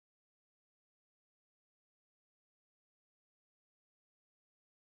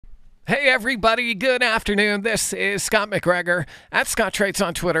Hey everybody, good afternoon. This is Scott McGregor at Scott Trades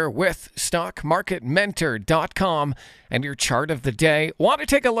on Twitter with StockMarketMentor.com and your chart of the day. Want to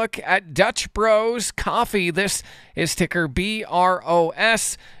take a look at Dutch Bros Coffee. This is ticker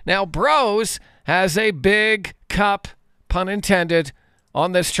BROS. Now, Bros has a big cup, pun intended,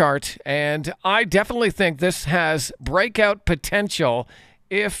 on this chart, and I definitely think this has breakout potential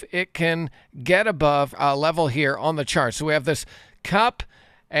if it can get above a level here on the chart. So we have this cup,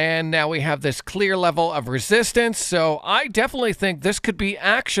 and now we have this clear level of resistance. So I definitely think this could be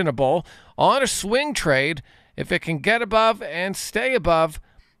actionable on a swing trade if it can get above and stay above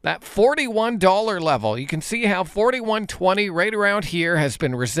that $41 level. You can see how $41.20 right around here has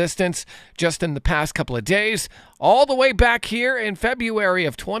been resistance just in the past couple of days. All the way back here in February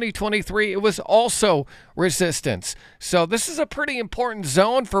of 2023, it was also resistance. So this is a pretty important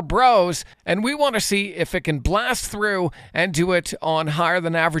zone for Bros, and we want to see if it can blast through and do it on higher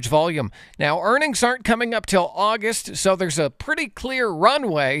than average volume. Now, earnings aren't coming up till August, so there's a pretty clear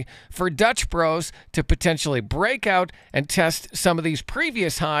runway for Dutch Bros to potentially break out and test some of these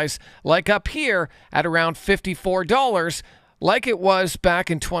previous highs, like up here at around $54, like it was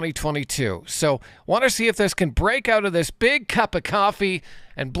back in 2022. So want to see if this can break out of this big cup of coffee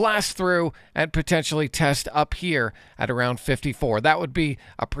and blast through and potentially test up here at around 54. That would be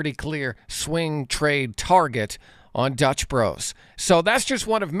a pretty clear swing trade target on Dutch Bros. So that's just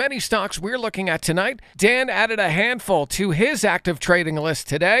one of many stocks we're looking at tonight. Dan added a handful to his active trading list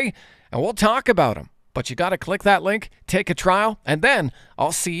today, and we'll talk about them. But you got to click that link, take a trial, and then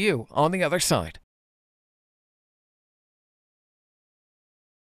I'll see you on the other side.